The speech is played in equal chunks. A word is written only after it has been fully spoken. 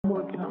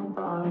I'm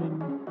fine.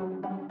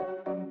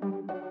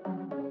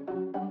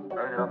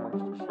 I ain't got much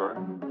to say.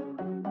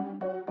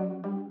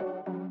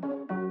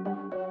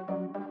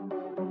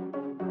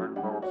 Niggas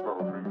know what's up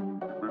with me.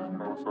 The bitches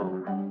know what's up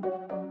with me.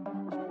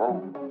 It's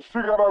bold. She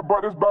got her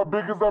butt, it's about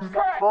big as a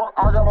truck.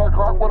 I got a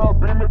Glock with a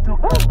beam if you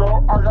act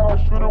up. I got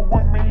a shooter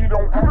with me, he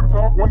don't act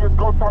tough. When it's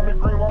go time,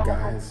 green light.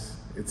 Guys,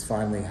 it's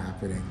finally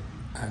happening.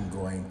 I'm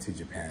going to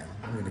Japan.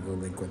 I'm gonna go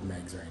link with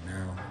Megs right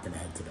now. I'm gonna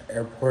head to the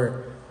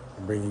airport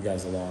and bring you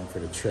guys along for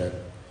the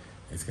trip.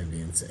 It's gonna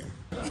be insane.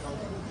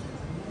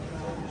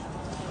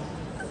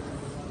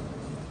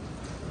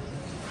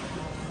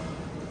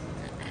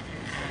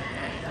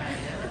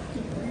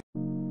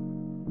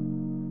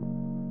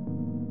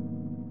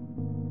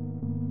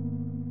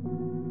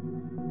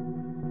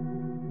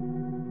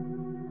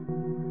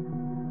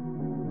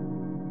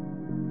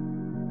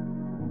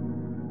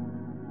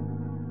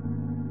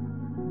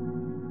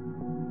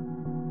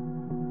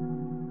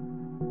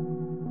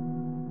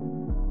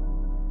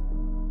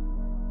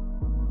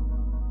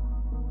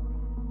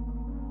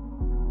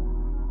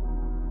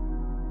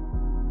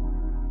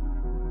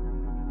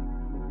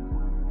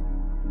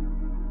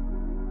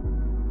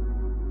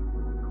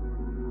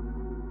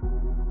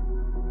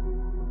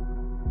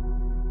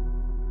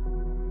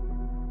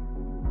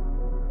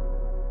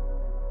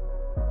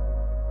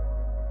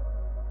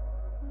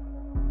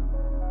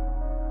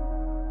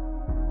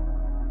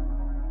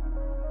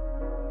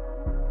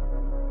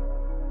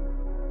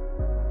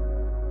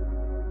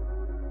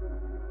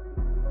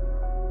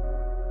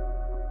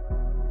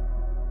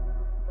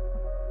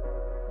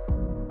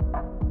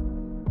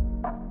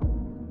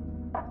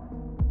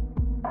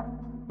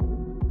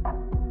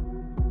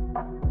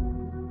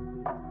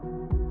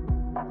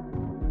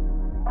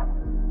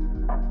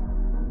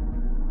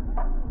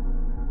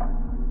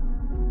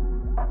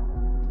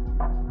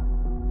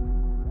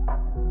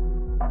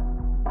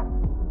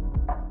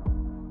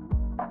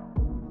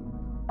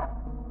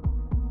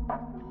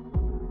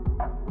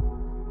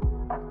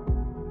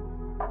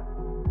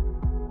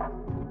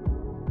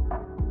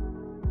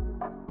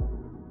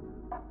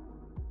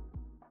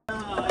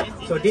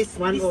 So this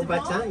one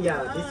obacha,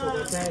 yeah, this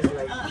obacha is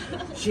like,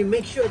 she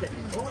makes sure that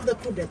all the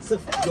food that's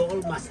served, you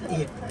all must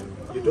eat.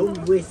 You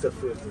don't waste the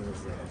food.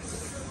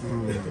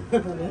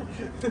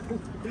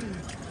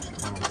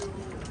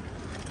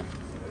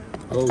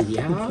 Oh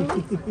yeah?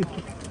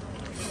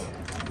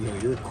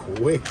 Yeah, you're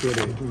quick with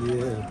it.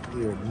 Yeah,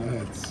 you're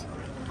nuts.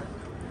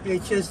 Hey,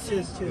 cheers.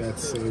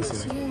 That's so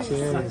sick.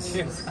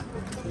 Cheers.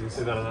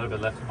 Still got a little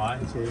bit left in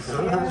mine. Cheers.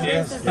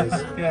 Cheers.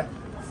 Yeah.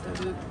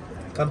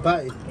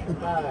 Kampai.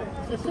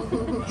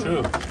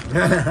 True.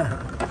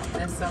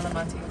 That's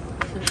Salamati.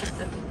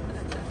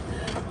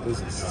 This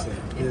is sick.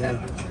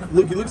 Yeah.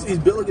 Look, he's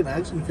built like an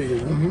action figure.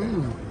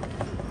 Mm-hmm.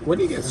 When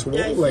do you get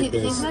swole like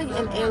this? He's like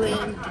an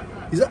alien.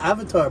 He's an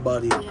avatar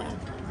body. Yeah.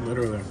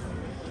 Literally.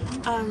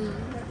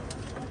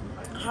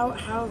 How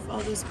have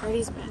all these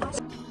parties been?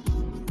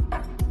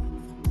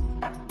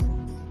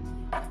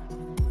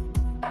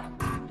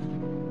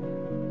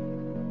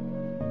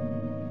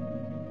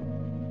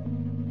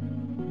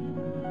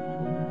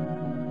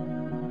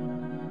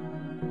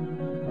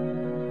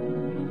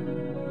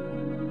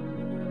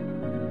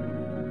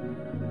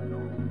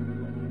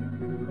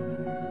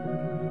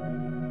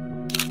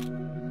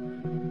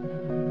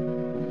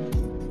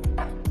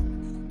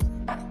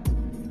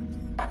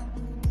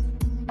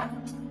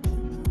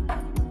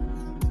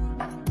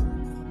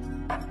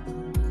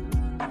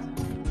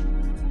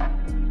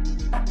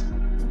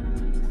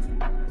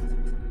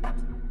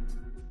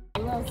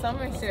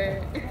 Summer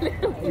shirt.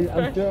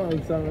 I'm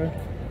feeling summer.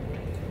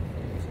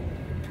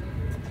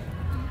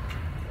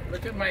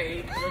 Look at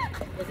my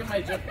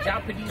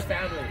Japanese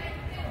family.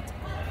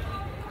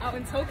 Out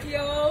in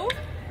Tokyo.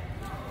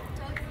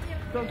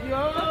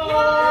 Tokyo.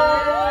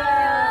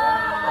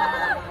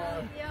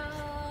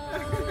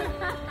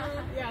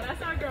 Yeah,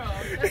 that's our girl.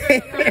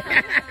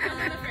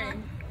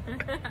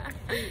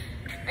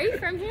 Are you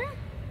from here?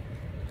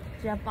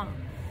 Japan.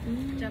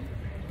 Japan.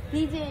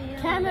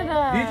 DJ.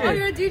 Canada. DJ. Oh,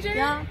 you're a DJ?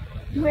 Yeah.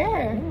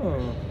 Where?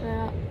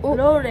 Oh.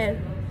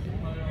 Loaded.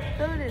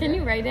 Can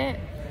you write it?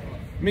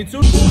 Me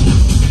too.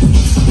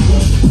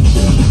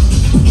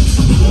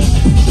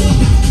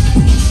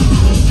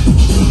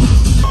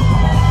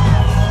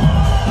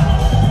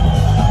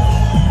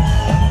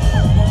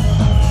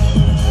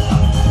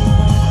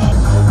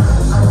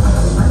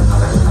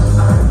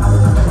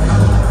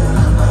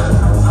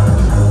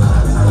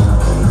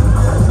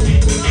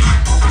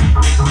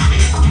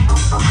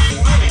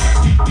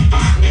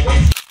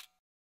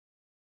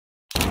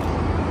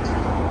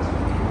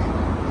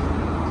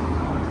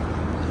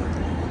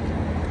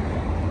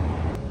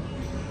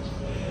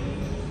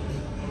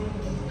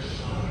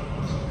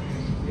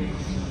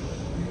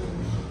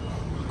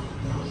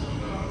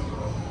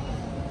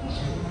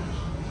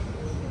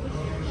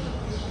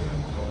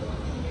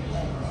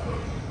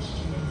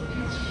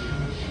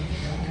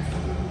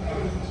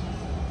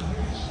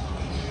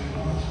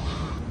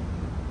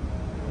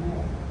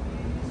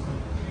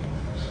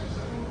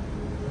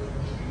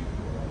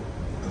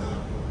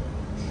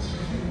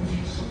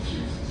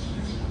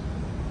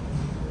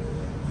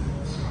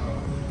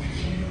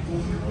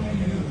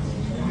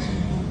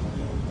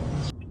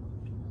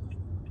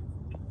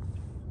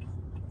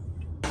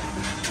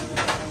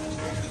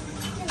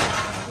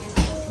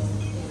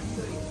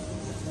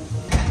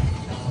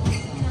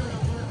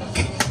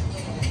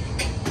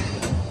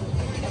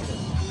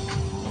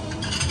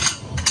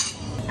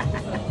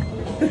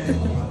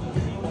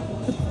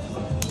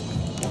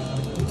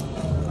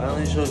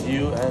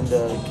 you and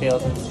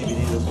Chaos and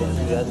CBD. Those guys.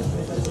 You had it.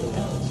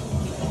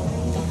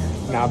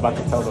 Now I'm about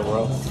to tell the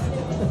world.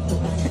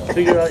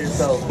 Figure it out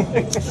yourself.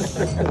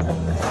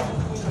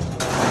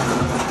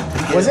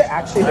 Was it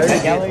actually the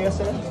big gala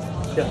yesterday?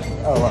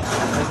 Yeah. Oh, wow.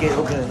 I can't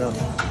open it now.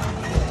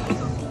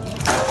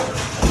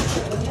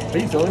 Are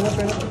you filming us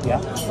right now?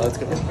 Yeah. Oh, that's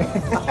good.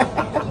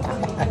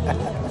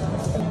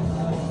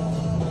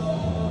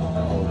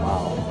 Oh,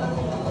 wow.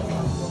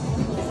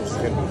 This is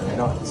going to be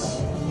nuts.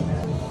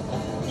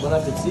 Bon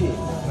appetit.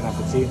 Bon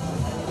appetit.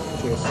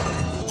 Cheers.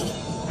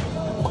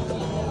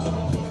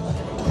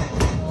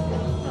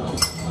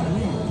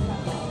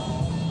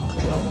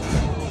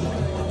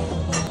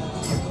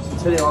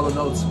 It's hitting all the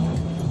notes.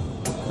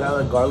 That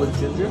like garlic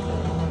ginger.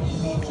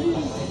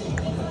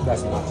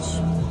 That's nuts.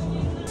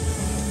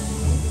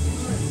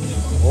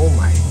 Oh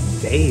my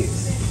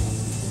days.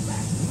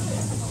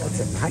 That's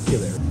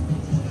immaculate.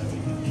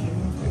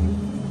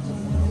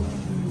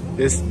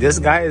 This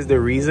guy is the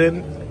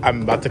reason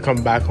I'm about to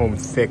come back home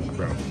thick,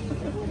 bro.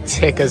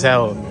 Thick as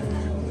hell.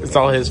 It's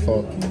all his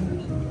fault.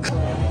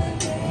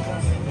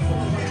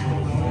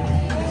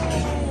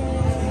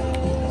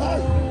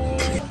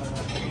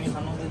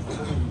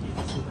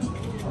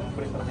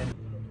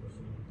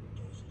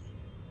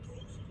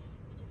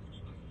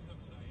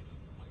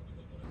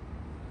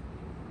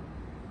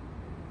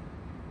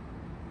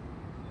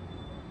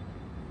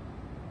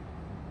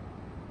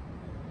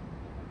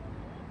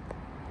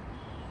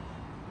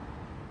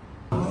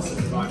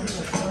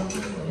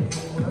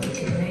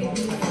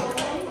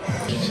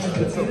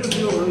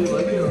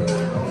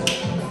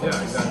 Yeah,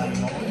 exactly.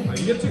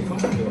 You get too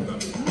comfortable with them.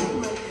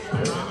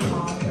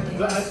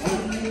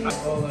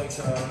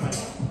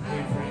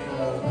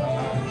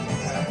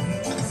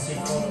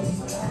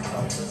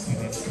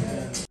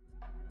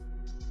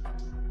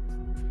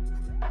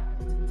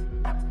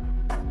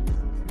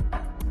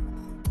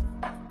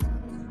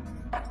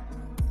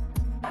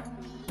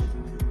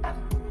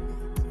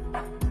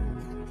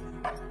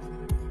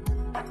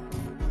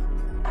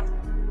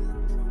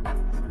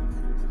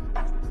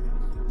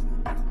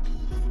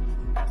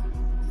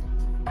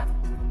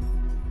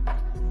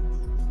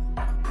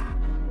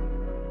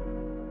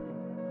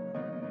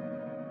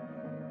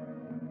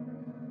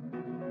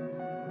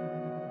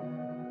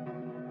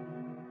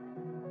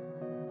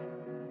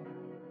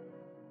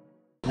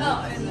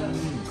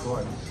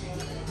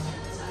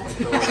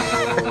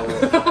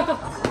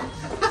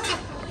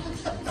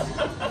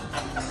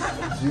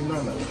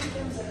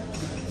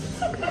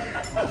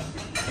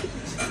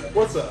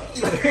 What's up? I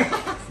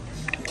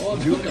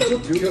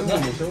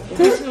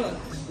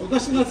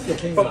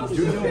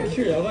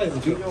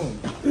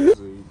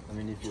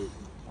mean, if you...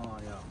 Oh,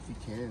 yeah. If you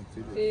can,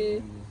 fit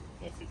it.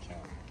 If you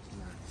can.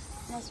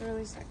 That's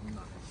really sick.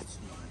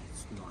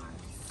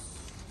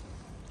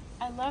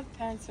 I love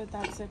pants with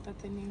that zip at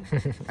the knee.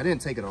 I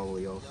didn't take it all the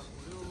way off.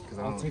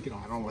 I'll take it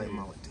off. I don't like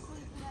my way to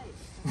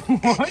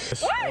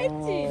What?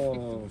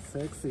 Oh,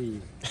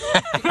 sexy.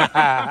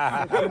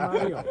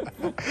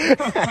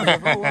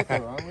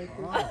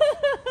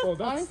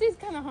 Honestly, it's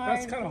kind of hard.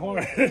 That's kind of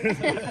hard.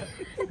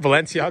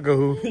 Balenciaga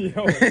who?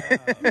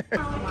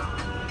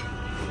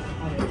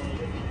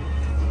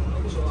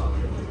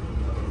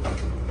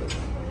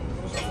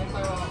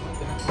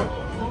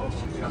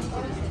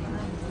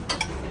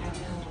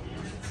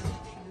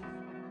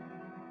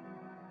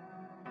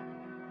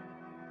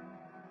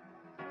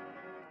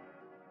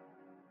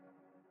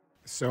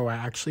 So I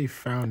actually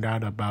found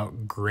out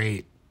about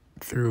Great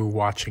through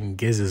watching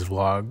Giz's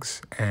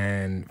vlogs,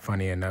 and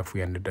funny enough,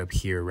 we ended up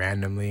here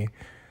randomly.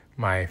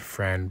 My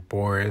friend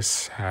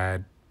Boris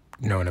had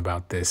known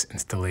about this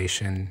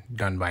installation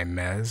done by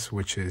Mez,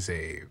 which is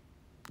a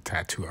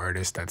tattoo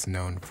artist that's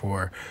known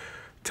for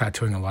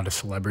tattooing a lot of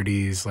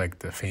celebrities, like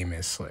the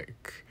famous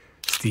like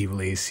Steve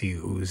Lacy,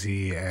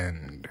 Uzi,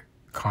 and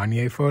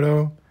Kanye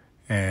photo,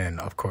 and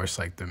of course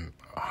like the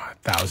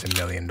 $1,000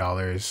 million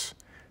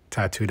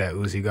tattoo that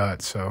Uzi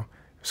got. So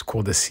it's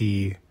cool to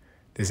see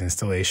this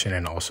installation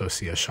and also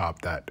see a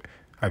shop that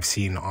I've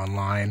seen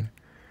online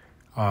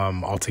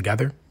all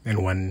together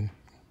in one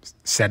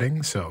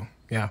setting. So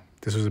yeah,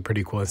 this was a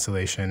pretty cool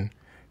installation,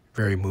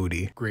 very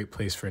moody. Great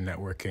place for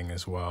networking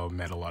as well.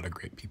 Met a lot of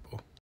great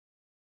people.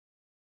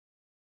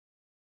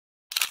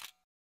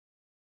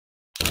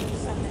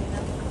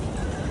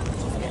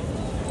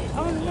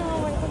 Oh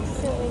no, I look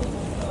silly.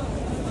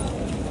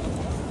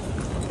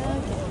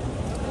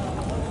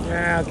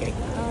 Okay.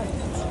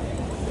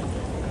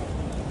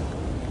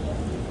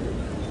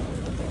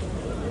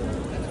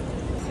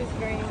 This is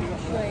very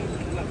much like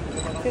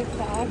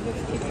Fifth Ave if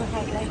people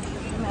had like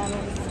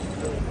manners.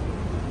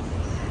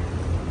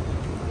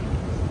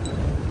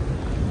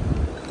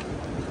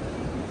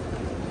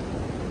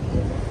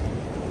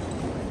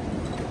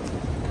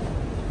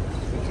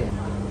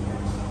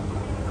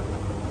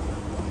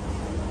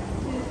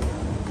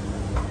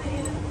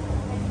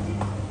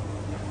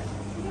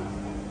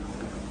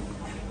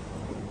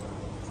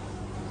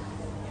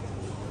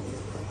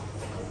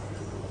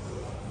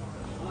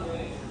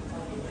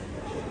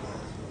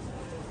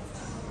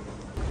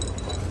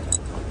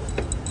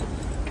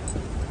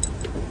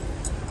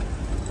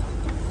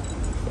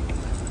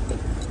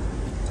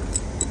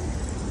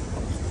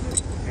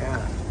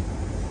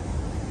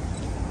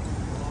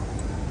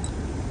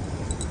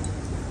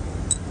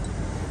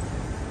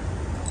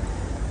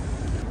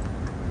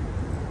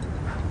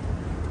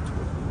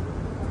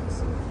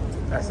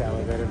 the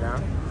elevator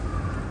down?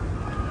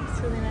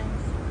 It's really nice.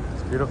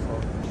 It's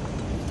beautiful.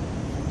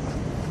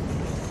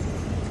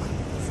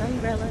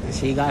 Umbrella.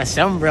 She got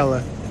a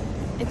umbrella.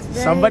 It's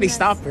very Somebody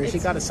stop her. She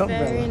it's got a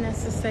umbrella. very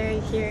necessary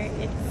here.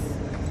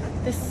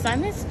 The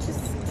sun is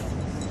just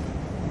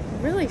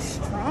really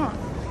strong.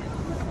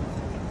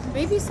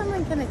 Maybe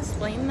someone can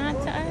explain that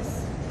to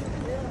us.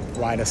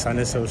 Why the sun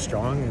is so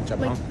strong in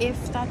Japan? Like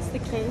if that's the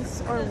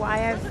case, or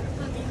why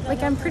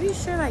I'm pretty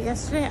sure that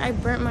yesterday I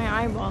burnt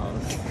my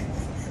eyeballs.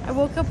 I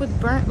woke up with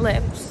burnt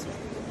lips,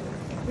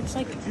 which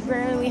like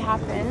rarely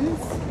happens.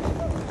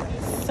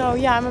 So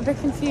yeah, I'm a bit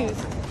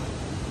confused.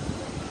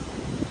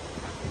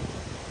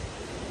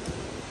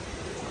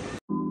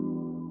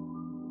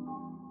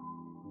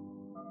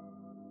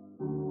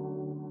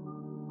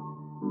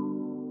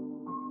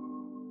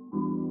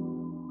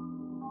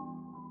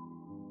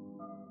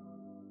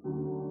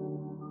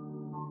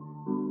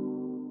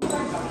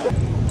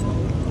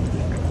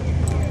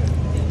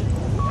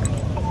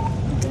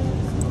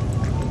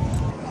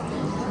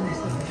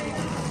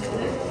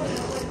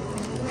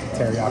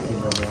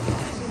 Teriyaki burger.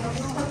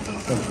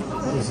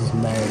 This is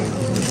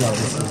mayonnaise. No,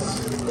 this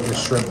is the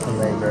shrimp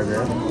fillet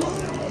burger.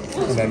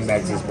 And then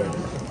Meg's burger.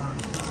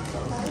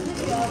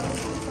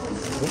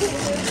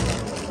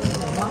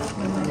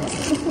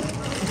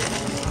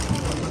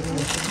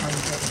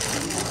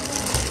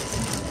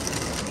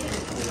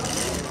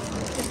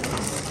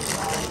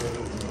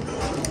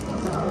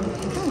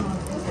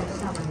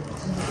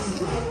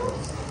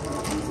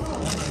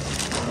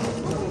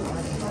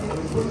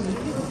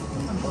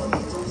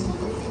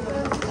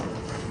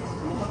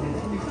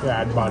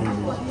 Yeah, I'd body these.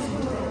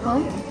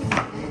 Huh?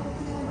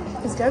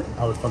 It's good?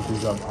 I would fuck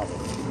these up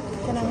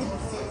often. Can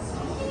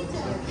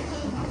I?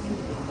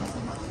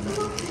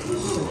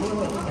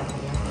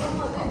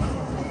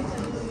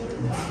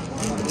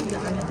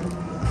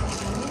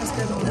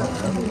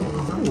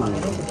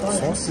 Ooh,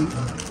 saucy.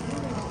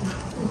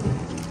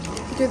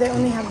 Do they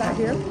only have that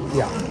here?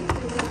 Yeah.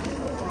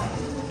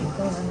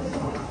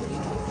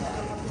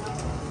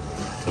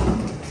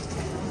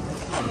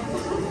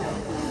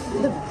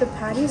 The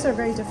patties are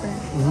very different.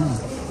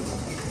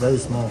 Very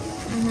small.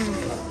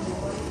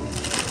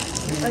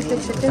 Like the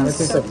chicken Kinda is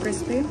tastes so like-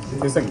 crispy.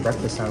 It tastes like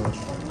breakfast sandwich.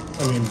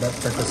 I mean,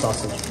 breakfast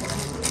sausage.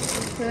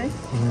 Really? You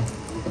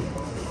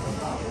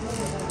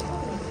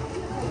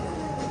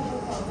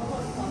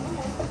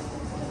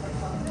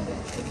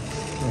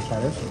wanna try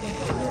this?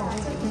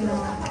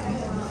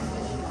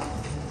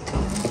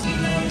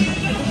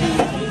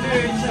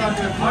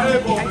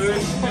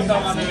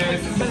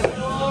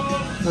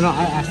 No,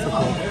 I asked for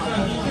cold.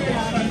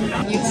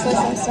 Useless,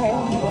 I'm sorry.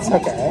 It's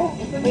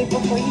okay. Wait,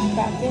 before you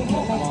crack it, can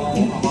I take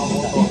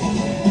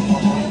it?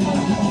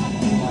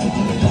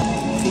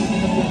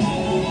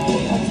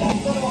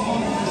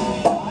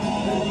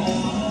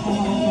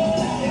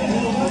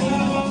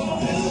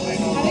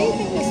 How do you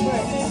think this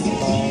works?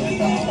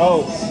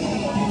 Oh.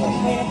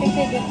 Wait, I think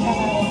they did cut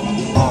out.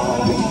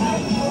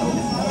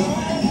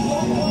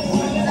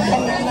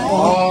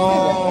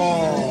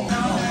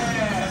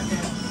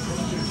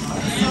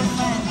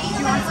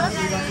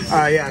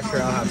 Yeah,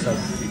 sure, I'll have some.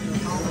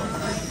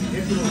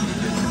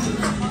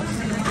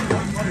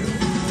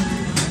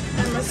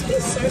 It must be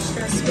so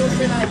stressful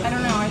for like, I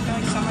don't know, I feel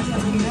like someone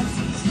telling me this.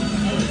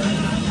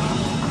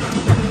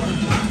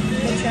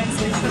 The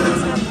translation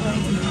is not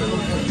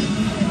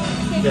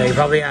like... Yeah, he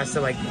probably has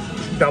to like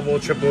double,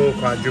 triple,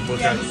 quadruple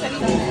check.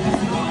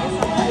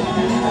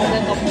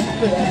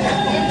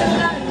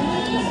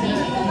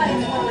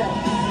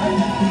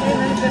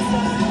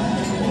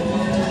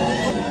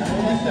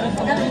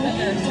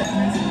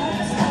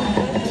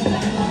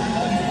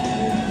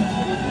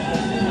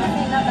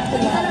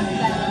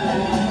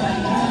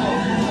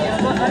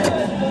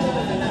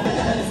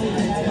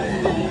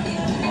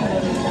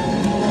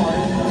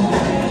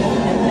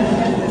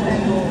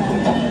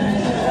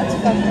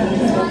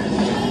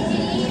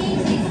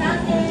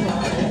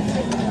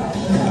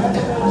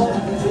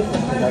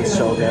 That's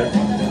so good.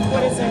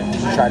 What is it?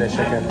 Just try the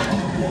chicken.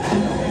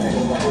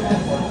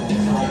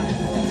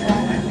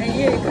 Are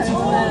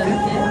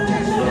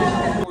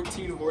you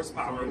 14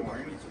 horsepower more.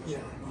 Yeah.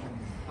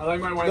 I like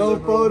my wine. No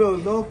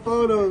photos, no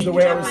photos. The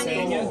way I was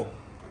saying it.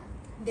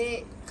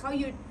 how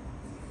you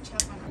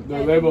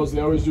Their labels,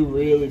 they always do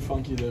really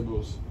funky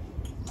labels.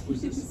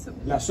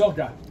 La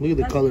Soca. Look at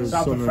the colors,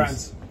 South so of nice.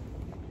 France.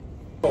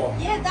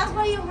 Yeah, that's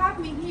why you have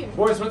me here.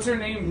 Boris, what's her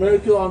name?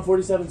 Miracle on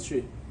 47th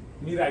Street.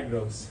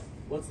 Milagros.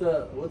 What's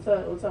that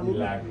movie?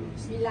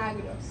 Milagros.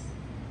 Milagros.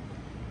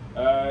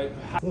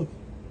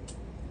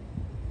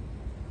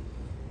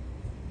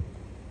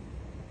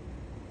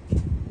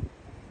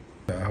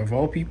 Of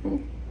all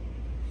people?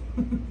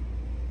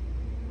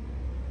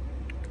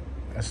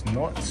 That's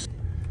nuts.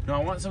 No,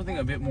 I want something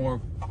a bit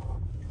more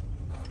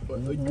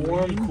Like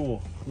warm, green?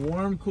 cool.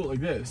 Warm, cool, like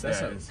this. That's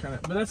Yeah, like it's- kind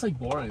of, but that's like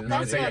boring.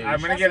 No, it's like,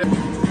 I'm gonna get it.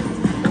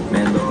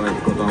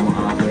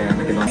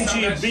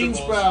 Kimchi, bean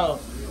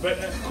sprout, But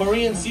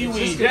Korean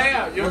seaweed.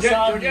 yeah, you'll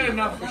wasabi, get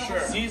enough for sure.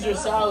 Caesar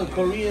salad,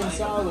 Korean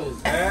salad.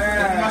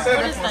 Yeah.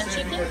 What is that,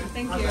 chicken?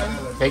 Thank you.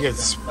 I think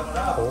it's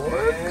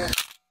pork.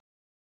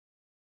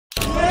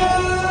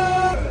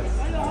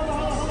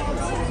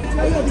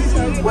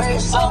 Like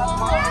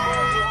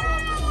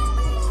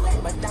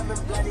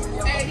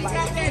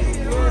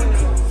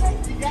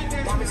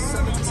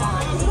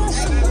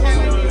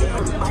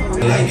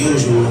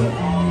usual,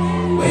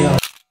 way up.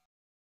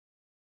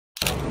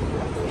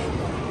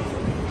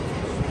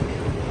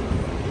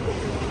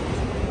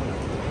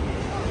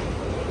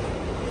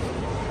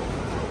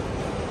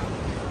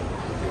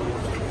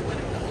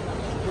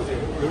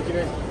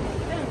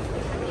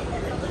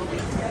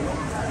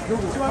 Do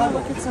you want to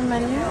look at some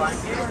menus?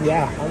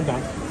 Yeah, I'm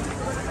done.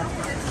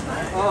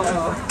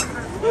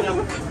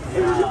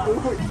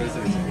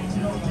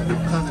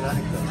 녹화를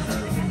하니까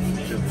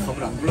겁을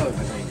안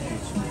불러가지고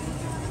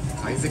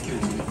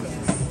가이세키를 주니까.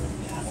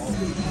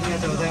 ありが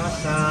とうございま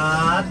した。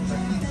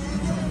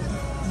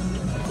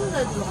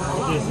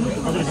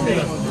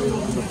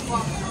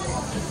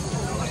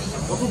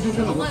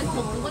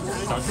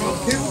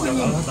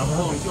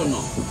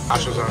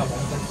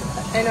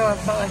I know it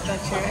felt like that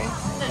too, right?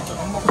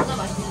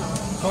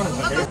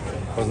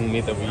 Wasn't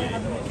me that we ate.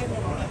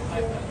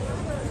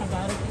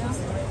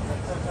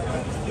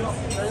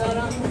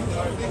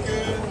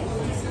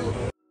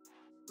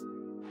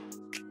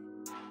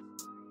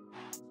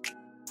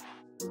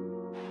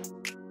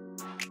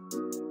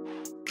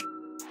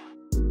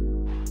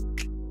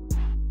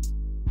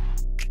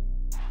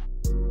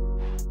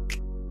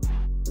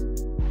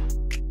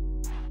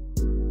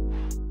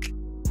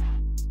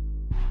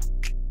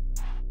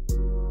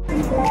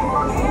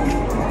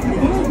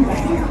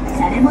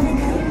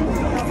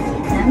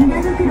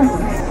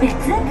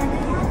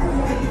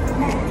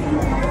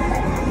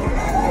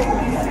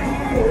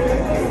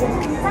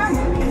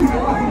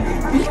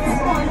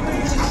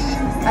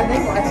 Are they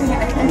watching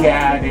it?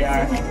 Yeah, they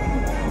are.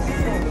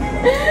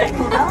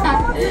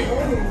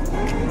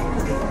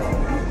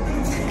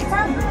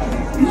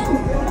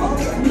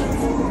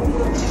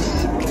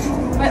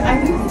 But I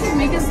think they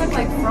make us look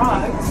like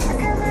frogs.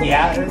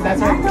 Yeah,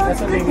 that's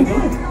what they be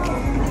doing.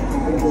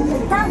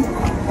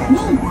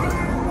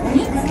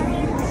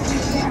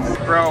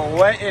 Bro,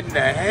 what in the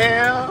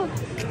hell?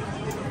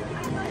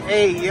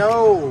 Hey,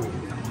 yo.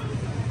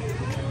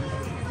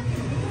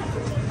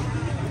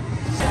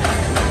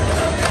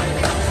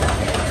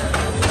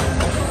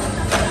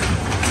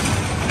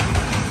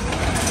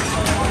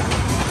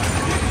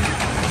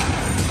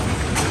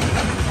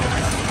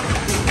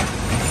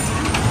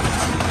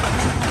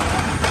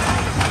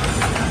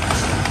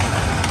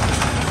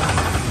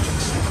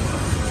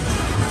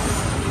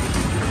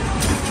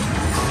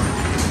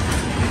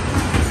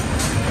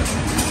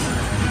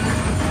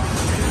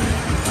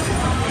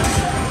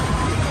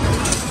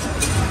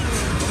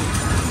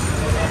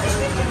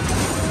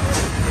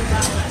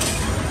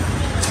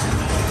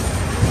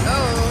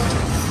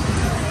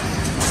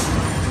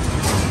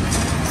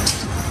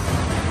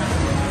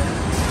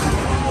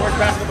 Worst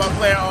basketball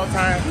player all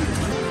time.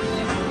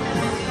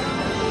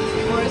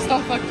 Boris,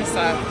 don't fuck this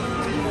up.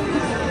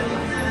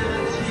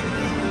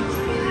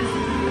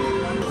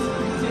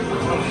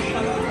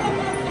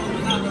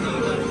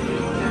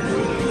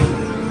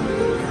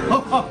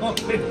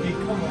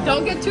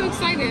 Don't get too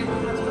excited.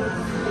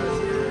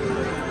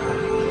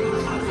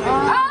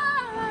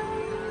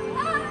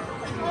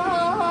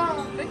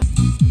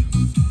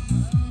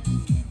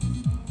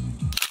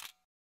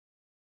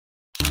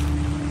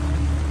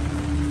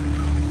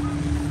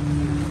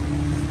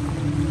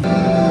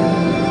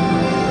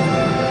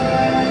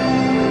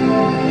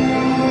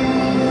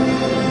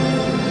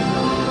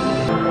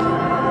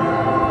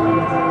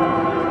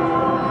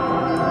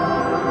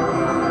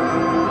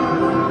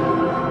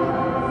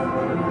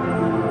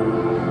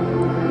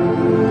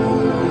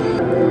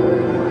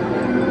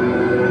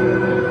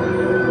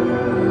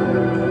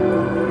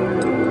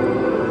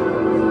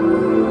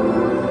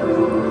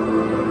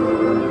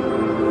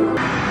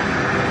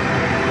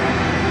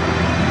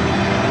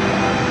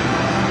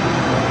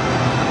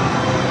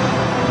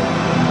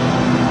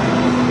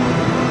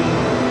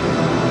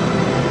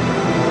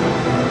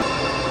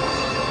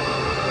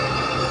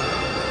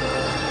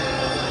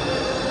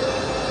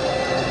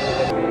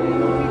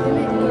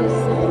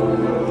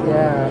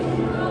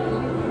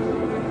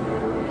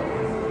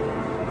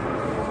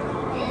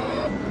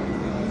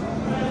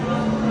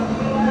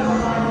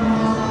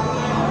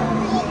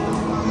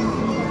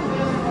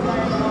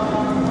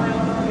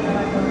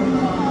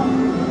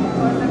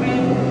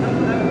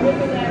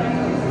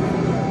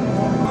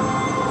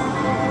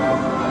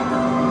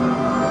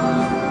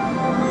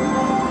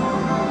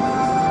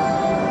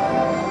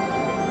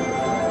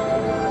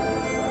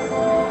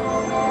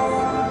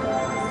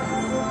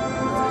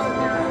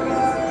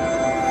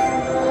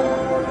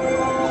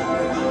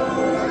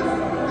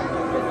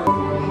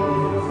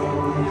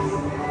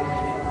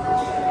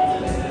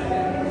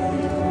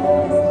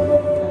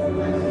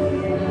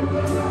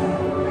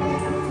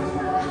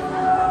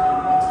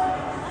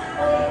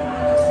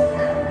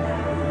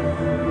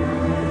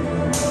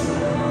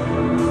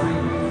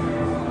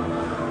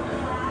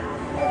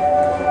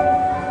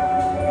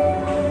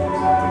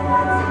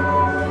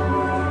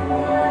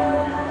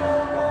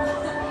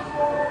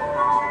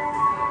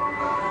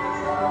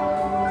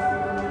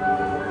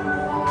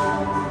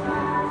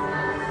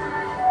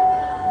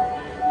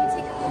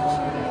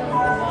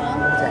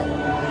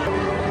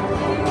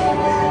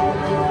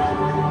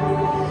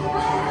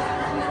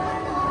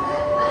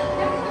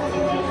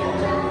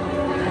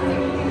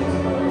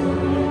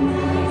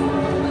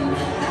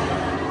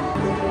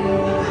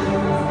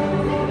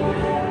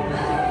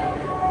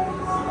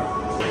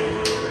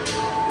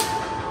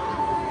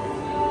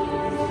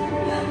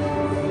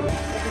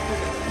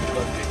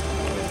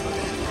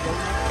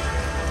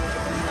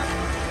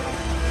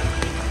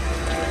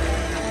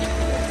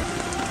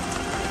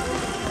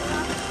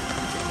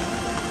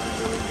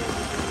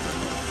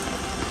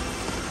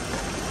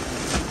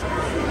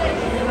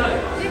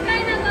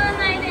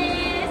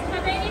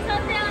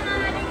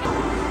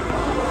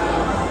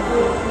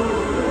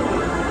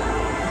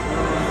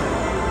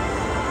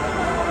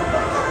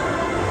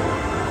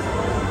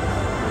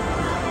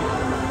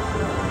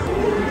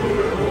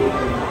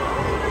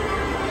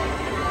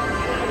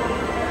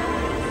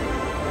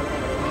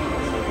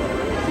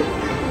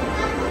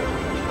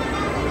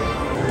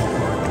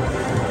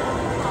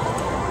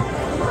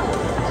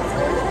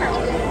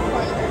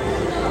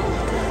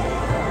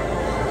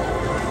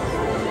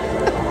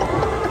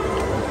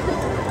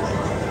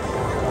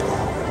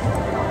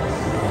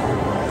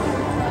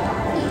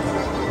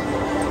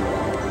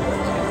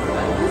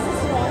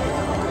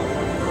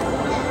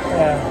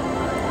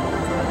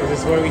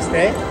 where we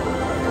stay?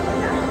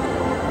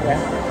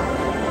 Yeah.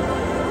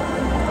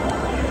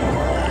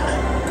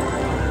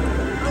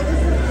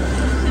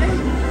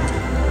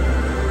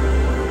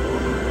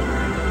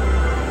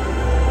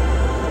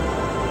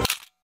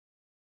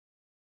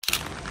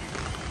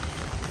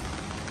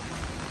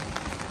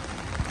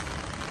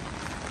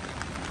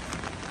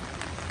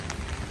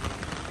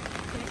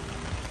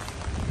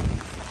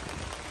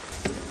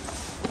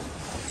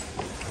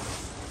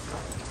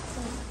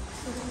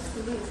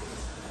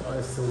 Oh,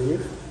 it's to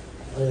leave?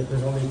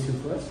 There's only 2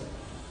 plus?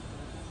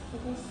 I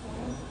guess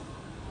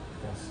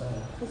so.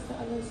 Because the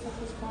other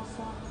stuff is crossed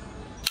off.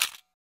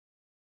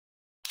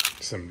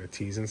 Some of the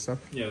teas and stuff?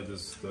 Yeah,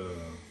 this is the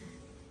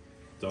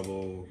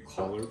double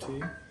collar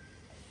tee.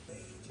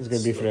 It's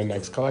gonna be for the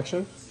next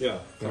collection? Yeah,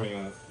 coming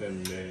out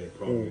in May,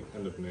 probably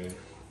end of May.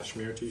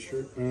 Cashmere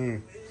t-shirt.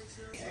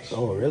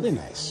 Oh, really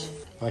nice.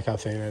 I like how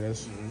thin it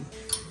is.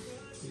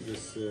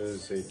 This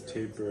is a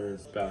tapered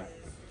back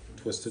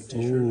twisted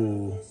t-shirt.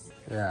 Ooh.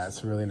 Yeah,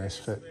 it's a really nice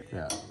fit.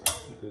 Yeah.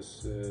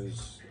 This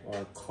is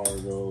our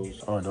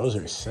cargos. Oh, those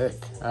are sick.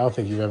 I don't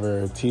think you've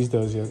ever teased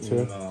those yet,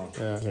 too. No.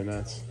 Yeah, they're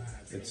nuts.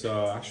 It's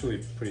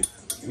actually pretty...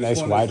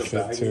 Nice wide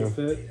fit, too.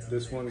 Fit.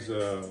 This one's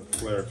a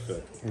flare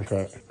fit.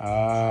 Okay.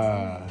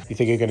 You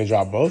think you're gonna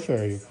drop both,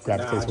 or you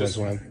gravitate towards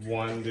one?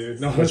 One, dude.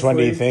 No, which one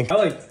do you think? I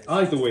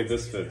like the way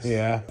this fits.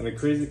 Yeah. And the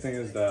crazy thing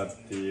is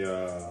that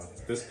the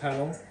this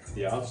panel,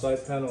 the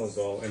outside panel, is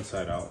all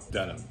inside out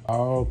denim.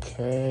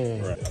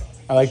 Okay. Right.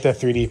 I like the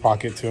 3D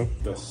pocket too.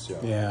 This, yeah.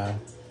 Yeah.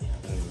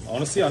 And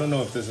honestly, I don't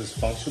know if this is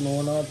functional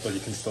or not, but you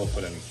can still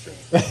put it in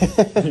the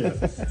strap.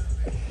 Yeah.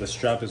 The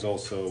strap is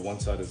also, one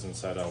side is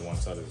inside out, one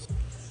side is...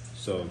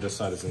 So this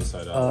side is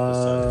inside out, this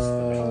side is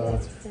the main one.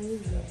 That's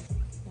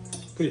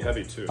crazy. Pretty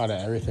heavy too. Out of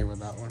everything with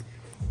that one.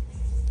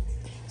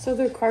 So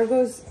they're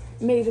cargos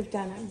made of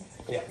denim.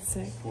 Yeah.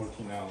 Sick.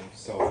 14 ounce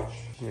selvage.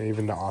 Yeah,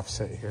 even the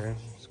offset here.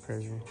 It's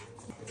crazy.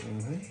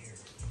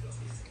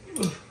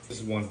 This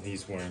is one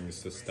he's wearing,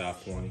 is the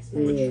staff one,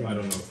 which I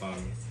don't know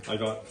if I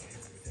got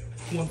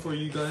one for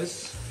you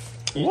guys.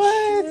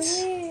 What?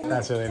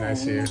 That's really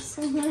nice of you.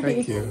 So nice.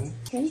 Thank you.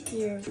 Thank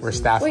you. We're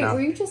staff Wait, now.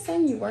 were you just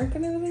saying you weren't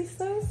gonna release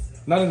those?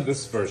 Not in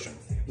this version.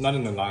 Not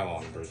in the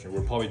nylon version.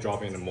 We're probably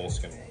dropping the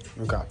moleskin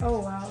one. Okay. Oh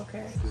wow,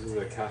 okay. This is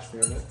a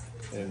cashmere knit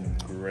in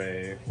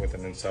gray with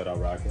an inside-out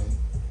raglan.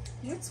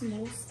 What's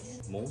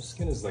moleskin?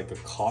 Moleskin is like a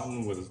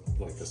cotton with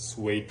like a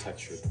suede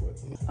texture to it.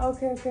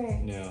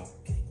 Okay. Yeah.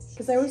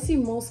 Because I always see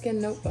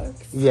moleskin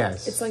notebooks.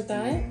 Yes. It's like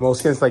that?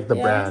 Moleskin's like the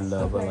Yeah? brand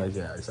though, but Okay. like,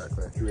 yeah,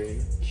 exactly.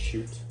 Green,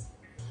 cute.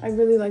 I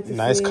really like the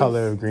Nice sleeves.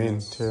 color of green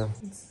too.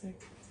 It's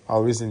sick.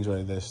 Always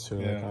enjoy this too,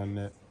 like Yeah. on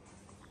it.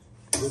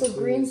 So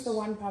green's the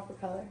one proper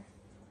color.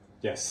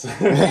 Yes.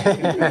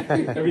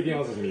 Everything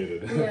else is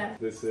muted. Yeah.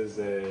 This is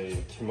a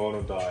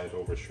kimono dyed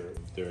overshirt.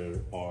 There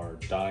are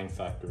dyeing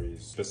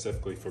factories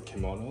specifically for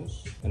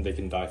kimonos, and they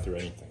can dye through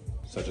anything,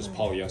 such as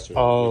polyester,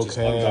 which is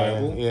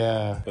undyeable.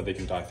 Yeah. But they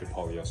can dye through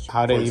polyester.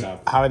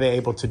 How are they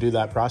able to do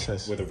that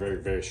process? With a very,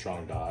 very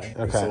strong dye.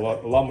 Okay. It's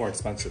a lot more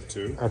expensive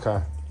too.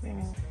 Okay.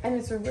 Yeah. And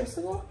it's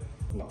reversible?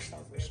 No, it's not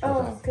reversible.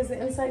 Oh, because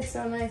the inside's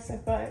so nice. I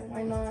thought,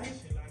 why not?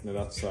 No,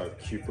 that's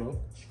Cupro.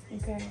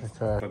 Okay.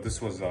 Okay. But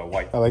this was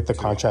white. I like the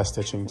contrast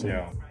stitching too.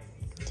 Yeah.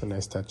 It's a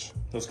nice touch.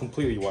 It was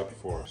completely white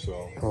before,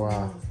 so.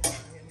 Wow.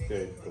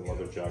 Okay, the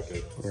leather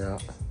jacket. Yeah.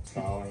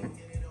 Styling.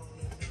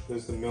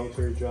 There's the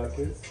military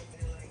jacket.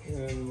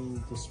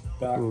 And this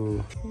back.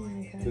 Ooh. Oh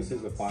my God. This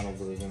is the final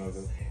version of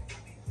it.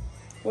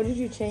 What did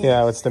you change?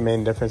 Yeah, what's the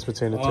main difference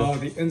between the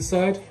two? The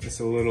inside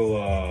is a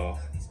little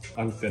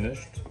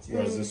unfinished,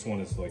 whereas this one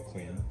is like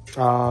clean.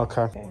 Oh,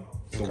 okay.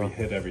 So we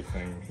hit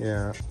everything.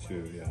 Yeah.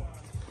 Yeah.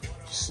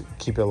 Just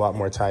keep it a lot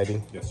more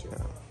tidy. Yes, sir.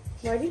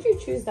 Yeah. Why did you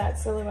choose that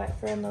silhouette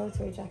for a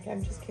military jacket?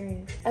 I'm just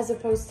curious. As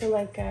opposed to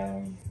like a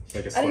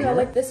I don't know, sweater?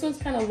 like this one's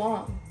kind of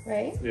long,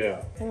 right?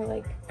 Yeah. Kind of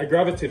like. I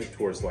gravitated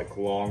towards like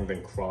long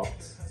then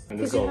cropped. And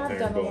this Because you all have thing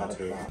done a going lot of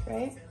to. crop,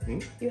 right? Hmm?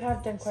 You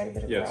have done quite a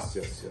bit of crop. Yes.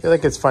 I feel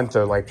like it's fun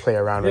to like play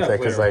around with it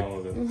because like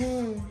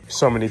Mm-hmm.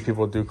 so many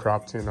people do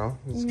cropped, you know.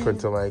 It's good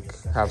to like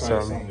have Try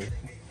some. something.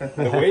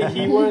 The way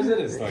he wears it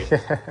is like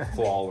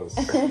flawless.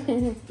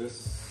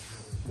 This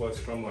was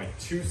from like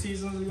 2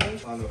 seasons ago. I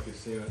don't know if you've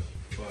seen it,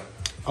 but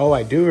Oh,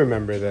 I do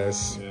remember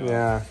this.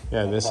 Yeah.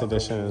 Yeah. This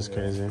edition is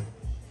crazy.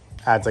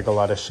 Adds like a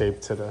lot of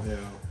shape to the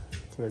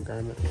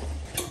garment.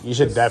 You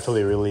should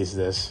definitely release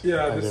this.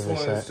 yeah, this 100%.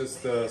 one is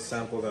just a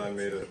sample that I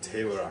made a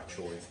tailor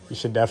actually. You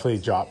should definitely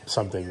drop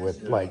something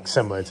with like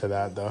similar to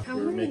that though. How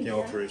We're many making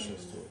jackets?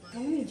 alterations to it. How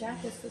many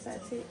jackets does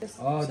that take?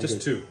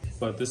 Just 2,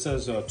 but this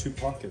has 2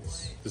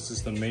 pockets. This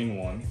is the main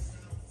one,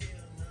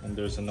 and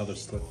there's another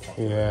slip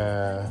pocket.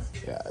 Yeah,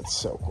 it's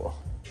so cool.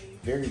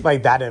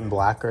 Like that in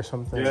black or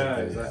something. Yeah,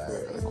 exactly.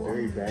 Really cool.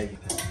 Very baggy.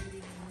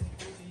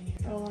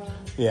 Oh, wow.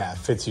 Yeah, it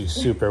fits you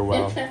super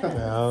well. You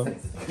know?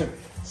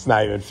 It's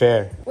not even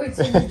fair. Wait,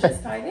 so you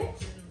just tied it?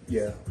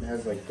 Yeah, it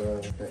has like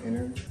the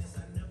inner.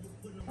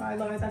 Oh, I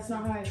love it. That's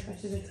not how I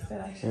expected it to fit,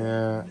 actually.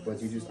 Yeah.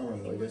 But you just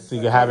don't know, I guess. So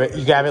you can have it.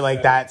 You can have it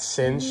like that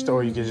cinched,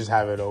 or you can just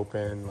have it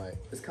open. Like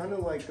It's kind of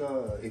like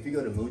if you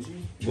go to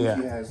Muji, Yeah.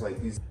 Muji has like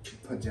these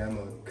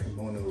pajama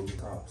kimono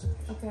tops.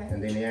 Okay.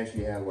 And then they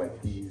actually have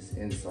like these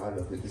inside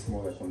of it. It's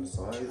more like on the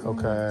side.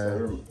 okay.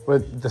 So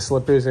But the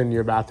slippers in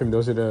your bathroom,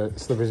 those are the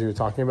slippers you were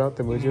talking about,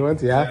 the Muji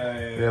ones. Yeah.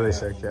 Really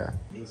sick. Yeah.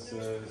 This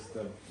is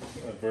the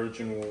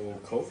virgin wool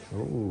coat.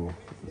 Ooh,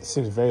 it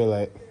seems very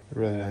light.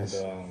 Really nice.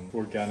 And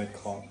organic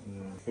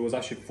cotton. It was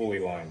actually fully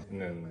lined,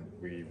 and then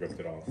we ripped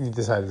it off. You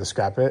decided to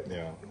scrap it.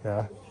 Yeah.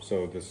 Yeah.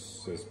 So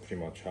this is pretty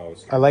much how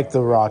it's. I like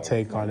the raw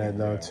take on it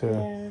though too.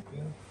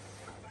 Yeah.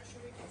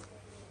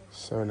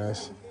 So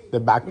nice. The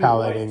back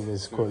paletting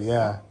is cool.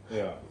 Yeah.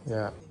 Yeah.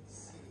 Yeah.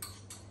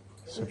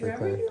 Would Super you ever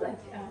clean. do like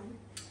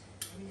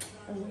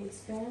a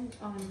waistband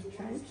on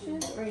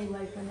trenches, or you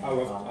like when they I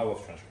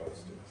love trench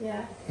coats.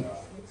 Yeah.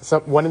 So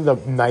one of the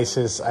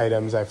nicest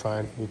items I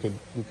find you could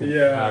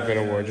have in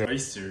a wardrobe. Are you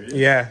serious?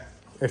 Yeah.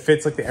 It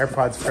fits like the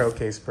AirPods Pro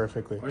case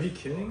perfectly. Are you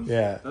kidding?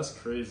 Yeah. That's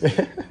crazy.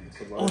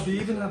 Oh, they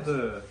even have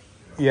the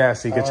Yeah,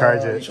 so you can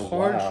charge it.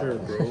 charger,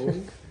 bro.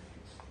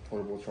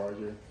 portable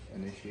charger,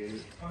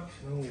 initiated.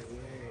 No way.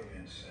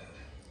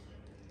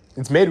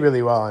 It's made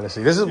really well,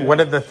 honestly. This is one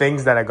of the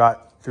things that I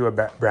got through a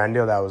brand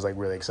deal that I was like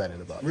really excited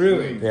about.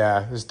 Really?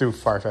 Yeah, it's through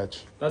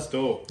Farfetch. That's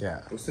dope.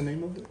 Yeah. What's the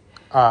name of it?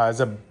 It's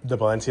the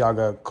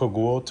Balenciaga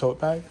Kogul tote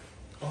bag.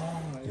 Oh,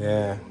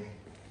 Yeah.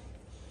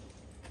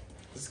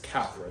 This is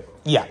cap, right?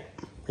 Yeah.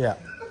 Yeah.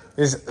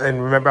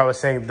 And remember I was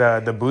saying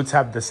the boots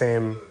have the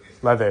same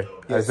leather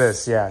as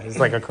this. Yeah, it's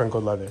like a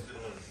crinkled leather.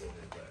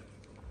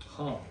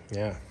 Huh.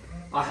 Yeah.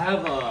 I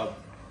have a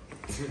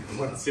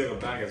Balenciaga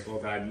bag as well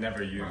that I've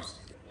never used.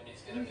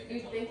 You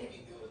think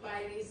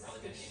by these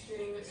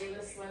extreme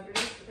A-list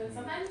celebrities, but then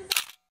sometimes